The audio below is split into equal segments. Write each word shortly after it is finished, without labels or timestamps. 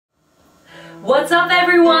What's up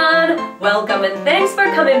everyone? Welcome and thanks for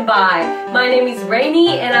coming by. My name is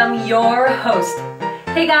REINY and I'm your host.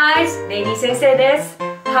 Hey guys, REINY 先生です。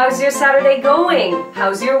How's your Saturday going?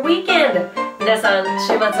 How's your weekend? 皆さん、週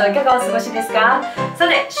末はいかがお過ごしですか？さ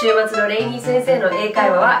て、週末のREINY先生の英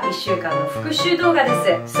会話は1週間の復習動画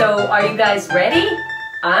です。So, are you guys ready?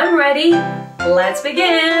 I'm ready. Let's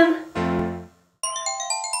begin!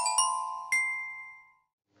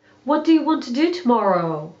 What do you want to do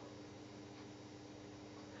tomorrow?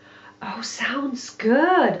 Oh, sounds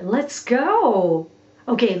good. Let's go.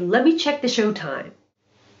 Okay, let me check the show time.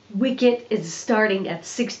 Wicket is starting at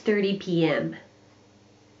 6:30 p.m.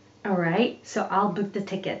 Alright, so I'll book the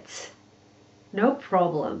tickets. No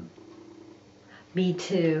problem. Me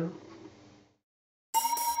too.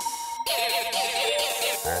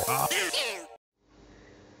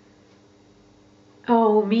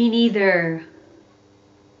 Oh, me neither.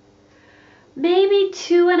 Maybe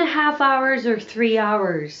 2.5 hours or 3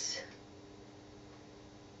 hours.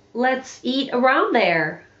 Let's eat around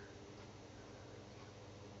there.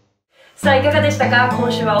 さあいかがでしたか？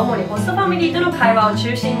今週は主にホストファミリーとの会話を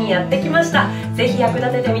中心にやってきました。ぜひ役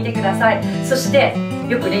立ててみてください。そして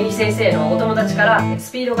よくREINY先生のお友達から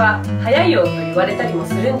スピードが速いよと言われたりも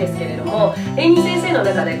するんですけれども、REINY先生の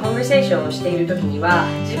中でコンバーセーションをしている時には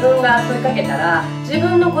自分が問いかけたら自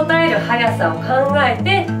分の答える速さを考え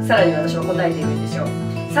てさらに私も答えているんですよ。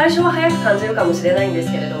最初は早く感じるかもしれないんです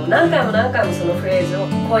けれども、何回も何回もそのフレーズを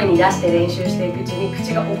声に出して練習していくうちに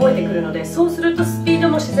口が覚えてくるので、そうするとスピード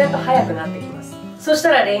も自然と速くなってきます。そし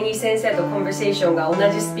たらREINY先生とコンバーセーションが同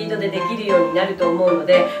じスピードでできるようになると思うの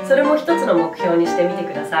で、それも一つの目標にしてみて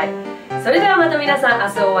ください。それではまた皆さん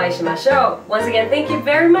明日お会いしましょう。Once again, thank you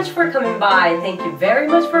very much for coming by. Thank you very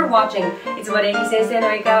much for watching. いつもREINY先生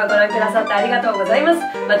の英会話をご覧くださってありがとうございます。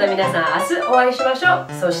また皆さん明日お会いしましょう。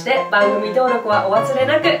そして番組登録はお忘れ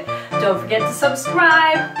なく。Don't forget to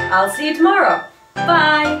subscribe. I'll see you tomorrow.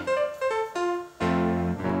 Bye!